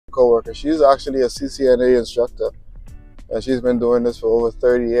co-worker. She's actually a CCNA instructor, and she's been doing this for over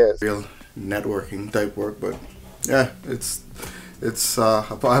 30 years. Real networking type work, but yeah, it's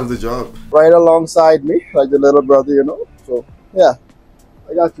a part of the job. Right alongside me, like the little brother, you know. So yeah,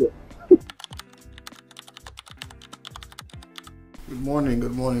 I got you. Good morning,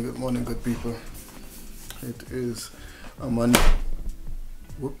 good morning, good morning, good people. It is a Monday.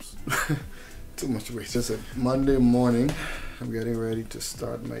 Whoops, too much waste. It's a Monday morning. I'm getting ready to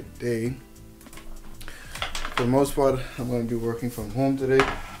start my day. For the most part, I'm going to be working from home today.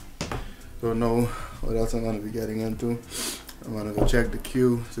 Don't know what else I'm going to be getting into. I'm going to go check the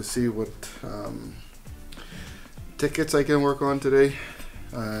queue to see what tickets I can work on today.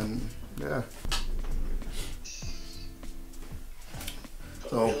 And yeah.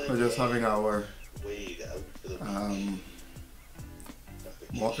 So we're just having our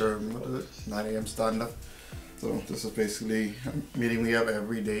walker, what is it? 9 a.m. stand up. So this is basically a meeting we have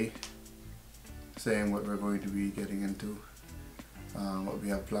every day, saying what we're going to be getting into, what we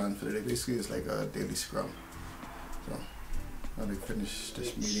have planned for the day. Basically it's like a daily scrum. So I'll be finish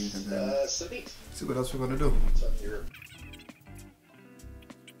this meeting and then see what else we're going to do.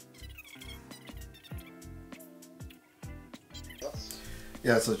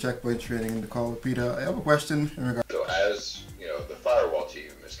 Yeah, so checkpoint training, the call with Peter. I have a question in regard. So as you know, the firewall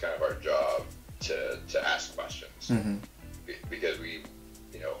team, it's kind of our job to ask questions, because we,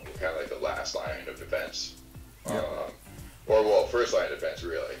 we're kind of like the last line of defense, or well, first line of defense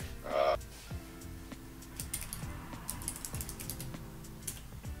really.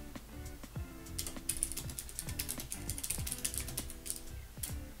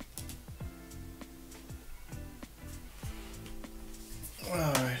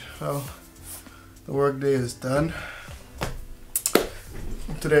 Alright, well, the work day is done.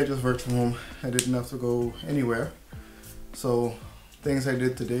 Today I just worked from home. I didn't have to go anywhere. So things I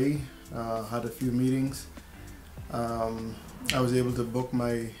did today, had a few meetings. I was able to book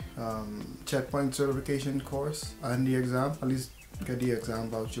my checkpoint certification course and the exam, at least get the exam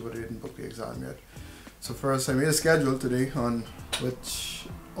voucher, but I didn't book the exam yet. So first I made a schedule today on which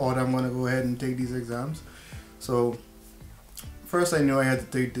order I'm going to go ahead and take these exams. So first I knew I had to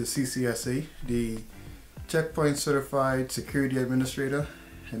take the CCSA, the Checkpoint Certified Security Administrator.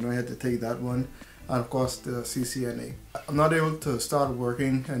 I know I had to take that one, and of course the CCNA. I'm not able to start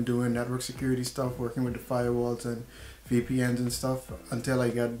working and doing network security stuff, working with the firewalls and VPNs and stuff until I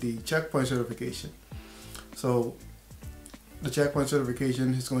get the Checkpoint certification. So the Checkpoint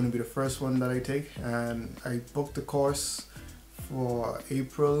certification is going to be the first one that I take, and I booked the course for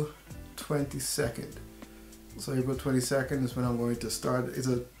April 22nd. So April 22nd is when I'm going to start. It's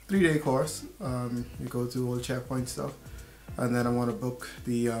a 3-day course. You go through all checkpoint stuff, and then I want to book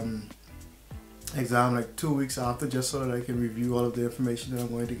the exam like 2 weeks after, just so that I can review all of the information that I'm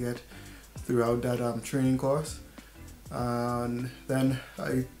going to get throughout that training course. And then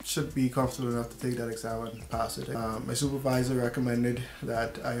I should be comfortable enough to take that exam and pass it. My supervisor recommended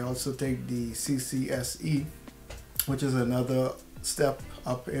that I also take the CCSE, which is another step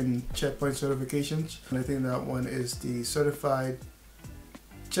up in checkpoint certifications, and I think that one is the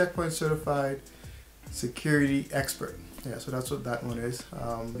Checkpoint Certified Security Expert. Yeah, so that's what that one is.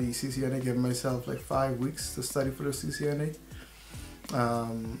 The CCNA gave myself like 5 weeks to study for the CCNA,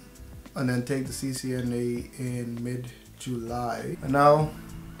 and then take the CCNA in mid-July. And now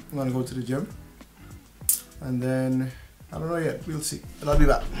I'm gonna go to the gym, and then I don't know yet, we'll see, but I'll be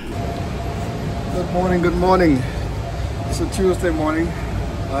back. Good morning, good morning. It's a Tuesday morning.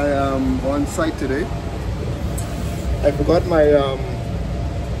 I am on site today. I forgot my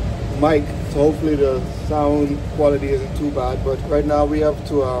mic, so hopefully the sound quality isn't too bad, but right now we have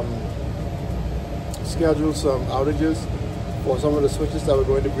to schedule some outages for some of the switches that we're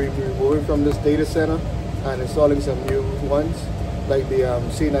going to be removing from this data center and installing some new ones, like the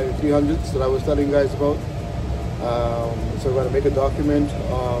C9300s that I was telling you guys about. So we're going to make a document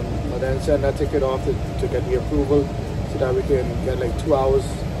and then send that ticket off to get the approval, so that we can get like 2 hours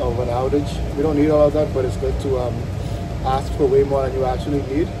of an outage. We don't need all of that, but it's good to ask for way more than you actually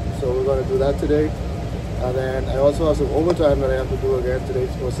need. So we're going to do that today. And then I also have some overtime that I have to do again today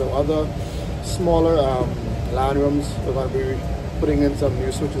for some other smaller LAN rooms. We're going to be putting in some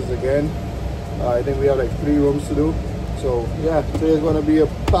new switches again. I think we have like 3 rooms to do. So yeah, today is going to be a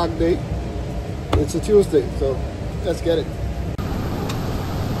packed day. It's a Tuesday, so let's get it.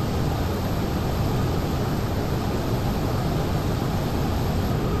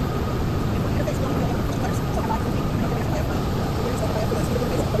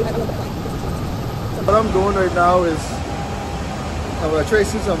 What I'm doing right now is I'm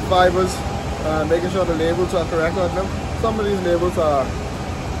tracing some fibers, making sure the labels are correct on them. Some of these labels are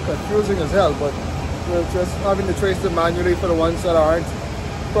confusing as hell, but we're just having to trace them manually for the ones that aren't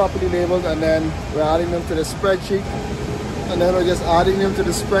properly labeled, and then we're adding them to the spreadsheet, and then we're just adding them to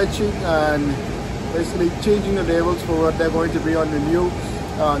the spreadsheet and basically changing the labels for what they're going to be on the new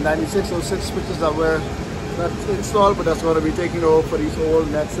 9606 switches that's installed, but that's going to be taking over for these old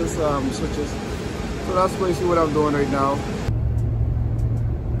Nexus switches. So that's basically what I'm doing right now.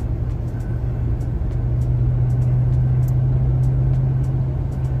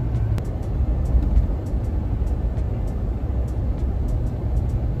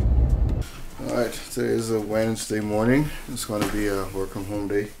 Alright, today is a Wednesday morning. It's going to be a work from home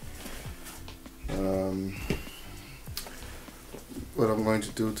day. What I'm going to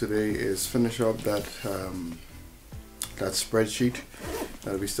do today is finish up that spreadsheet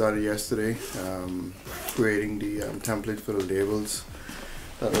that we started yesterday, creating the template for the labels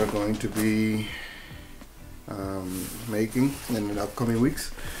that we're going to be making in the upcoming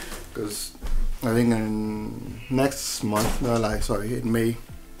weeks, because I think in next month, in May,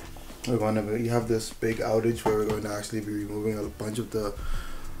 we're going to have this big outage where we're going to actually be removing a bunch of the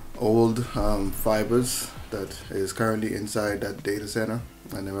old fibers that is currently inside that data center,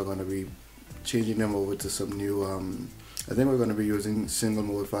 and then we're going to be changing them over to some new I think we're going to be using single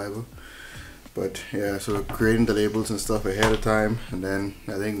mode fiber. But yeah, so we're creating the labels and stuff ahead of time, and then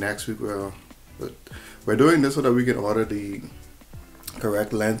I think next week we're doing this so that we can order the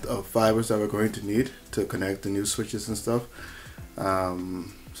correct length of fibers that we're going to need to connect the new switches and stuff.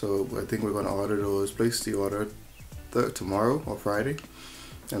 So I think we're going to order those, place the order tomorrow or Friday,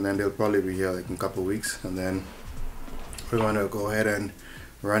 and then they'll probably be here like in a couple of weeks, and then we're going to go ahead and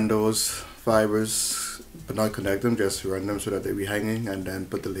run those fibers, but not connect them, just run them so that they'll be hanging, and then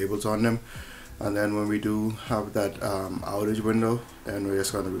put the labels on them. And then when we do have that outage window, then we're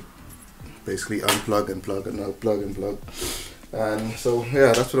just going to basically unplug and plug and unplug and plug. And so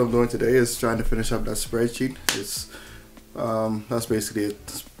yeah, that's what I'm doing today, is trying to finish up that spreadsheet. That's basically it.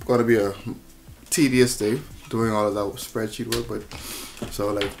 It's going to be a tedious day doing all of that spreadsheet work, but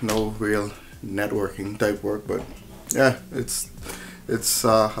so like no real networking type work, but yeah, it's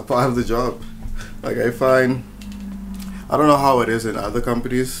a part of the job. Like I don't know how it is in other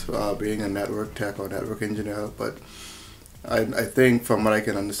companies, being a network tech or network engineer, but I think from what I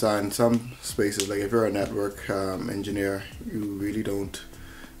can understand, some spaces, like if you're a network engineer, you really don't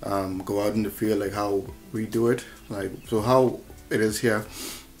go out in the field like how we do it. Like, so how it is here,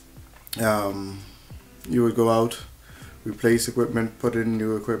 you would go out, replace equipment, put in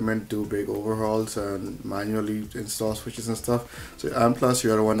new equipment, do big overhauls, and manually install switches and stuff. So, and plus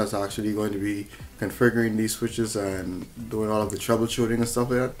you're the one that's actually going to be configuring these switches and doing all of the troubleshooting and stuff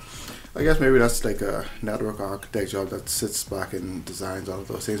like that. I guess maybe that's like a network architect job that sits back and designs all of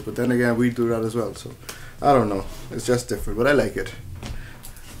those things, but then again, we do that as well. So I don't know, it's just different, but I like it.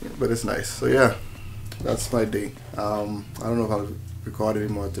 But it's nice. So yeah, that's my day. I don't know if I'll record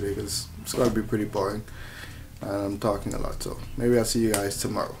anymore today because it's going to be pretty boring and I'm talking a lot, so maybe I'll see you guys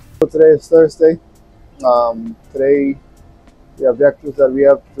tomorrow. So today is Thursday. Today the objectives that we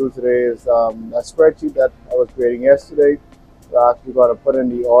have to do today is a spreadsheet that I was creating yesterday. We're actually going to put in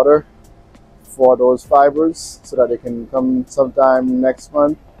the order for those fibers so that they can come sometime next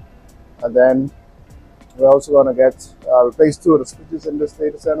month, and then we're also going to get replace 2 of the switches in this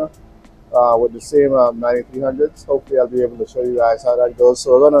data center with the same 9300s. Hopefully I'll be able to show you guys how that goes.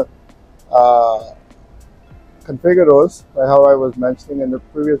 So we're going to configure those, like how I was mentioning in the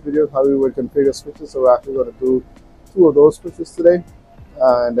previous video, how we would configure switches. So we're actually going to do 2 of those switches today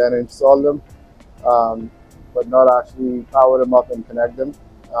and then install them, but not actually power them up and connect them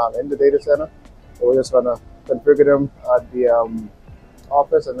in the data center. So we're just going to configure them at the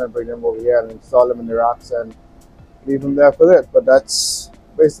office and then bring them over here and install them in the racks and leave them there for that. But that's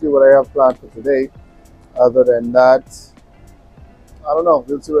basically what I have planned for today. Other than that, I don't know,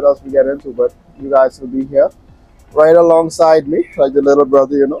 we'll see what else we get into, but you guys will be here right alongside me, like the little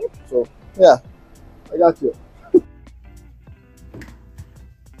brother, you know. So yeah, I got you.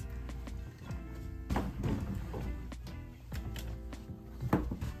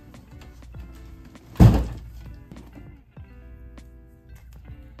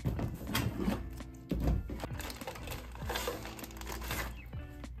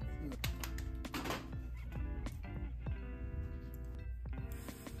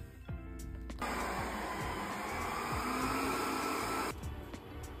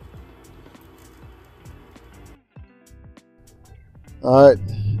 Alright,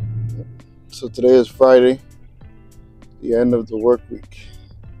 so today is Friday, the end of the work week.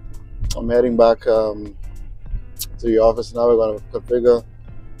 I'm heading back to the office now. We're going to configure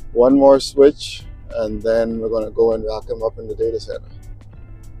 1 more switch and then we're going to go and rack them up in the data center.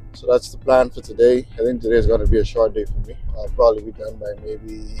 So that's the plan for today. I think today is going to be a short day for me. I'll probably be done by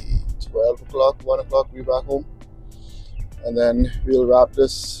maybe 12 o'clock, 1 o'clock, be back home. And then we'll wrap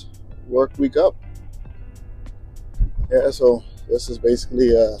this work week up. Yeah, so this is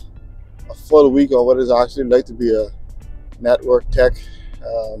basically a full week on what it's actually like to be a network tech,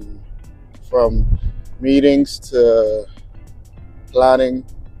 from meetings to planning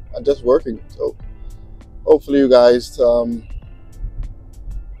and just working. So hopefully you guys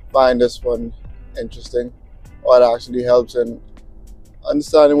find this one interesting, or it actually helps in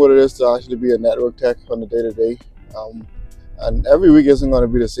understanding what it is to actually be a network tech on the day-to-day. And every week isn't going to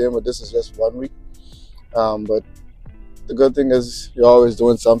be the same, but this is just 1 week. But the good thing is you're always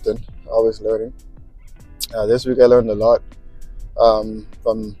doing something, always learning. This week I learned a lot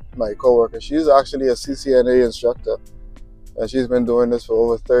from my coworker. She's actually a CCNA instructor, and she's been doing this for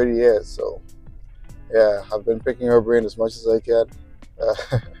over 30 years. So yeah, I've been picking her brain as much as I can.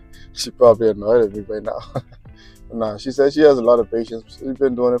 She's probably annoyed at me by now. No, she says she has a lot of patience. She's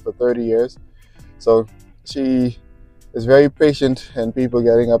been doing it for 30 years. So she is very patient in people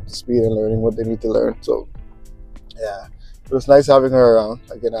getting up to speed and learning what they need to learn. So yeah, it was nice having her around.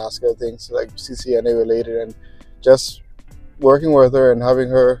 I can ask her things like CCNA related, and just working with her and having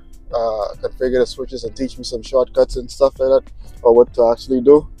her configure the switches and teach me some shortcuts and stuff like that, or what to actually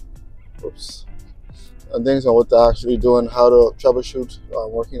do. Oops. And things on what to actually do and how to troubleshoot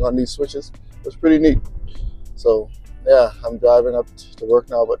working on these switches. It was pretty neat. So yeah, I'm driving up to work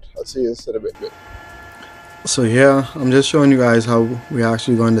now, but I'll see you in a bit. So yeah, I'm just showing you guys how we're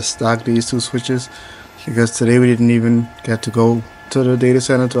actually going to stack these two switches, because today we didn't even get to go to the data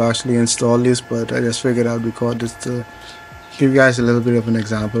center to actually install this, but I just figured I'd record this to give you guys a little bit of an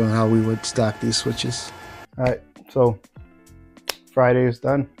example on how we would stack these switches. Alright, so Friday is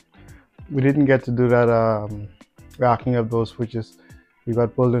done. We didn't get to do that racking up those switches. We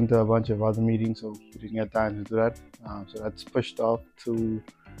got pulled into a bunch of other meetings, so we didn't get time to do that. So that's pushed off to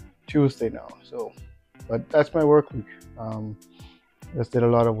Tuesday now. So, but that's my work week. Just did a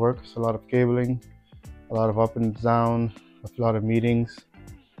lot of work. It's a lot of cabling, a lot of up and down, a lot of meetings,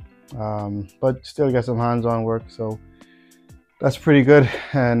 but still get some hands-on work. So that's pretty good.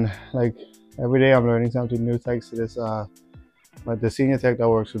 And like every day I'm learning something new thanks to this but the senior tech that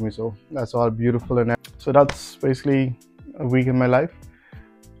works with me. So that's all beautiful. And so that's basically a week in my life.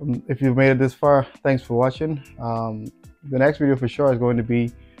 If you've made it this far, thanks for watching. The next video for sure is going to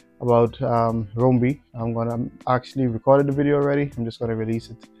be about Roamby. I'm actually recorded the video already. I'm just going to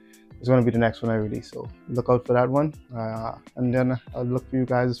release it. It's going to be the next one I release, so look out for that one. And then I'll look for you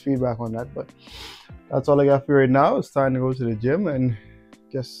guys' feedback on that. But that's all I got for you right now. It's time to go to the gym and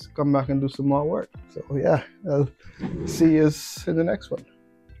just come back and do some more work. So yeah, I'll see you in the next one.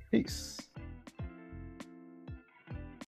 Peace.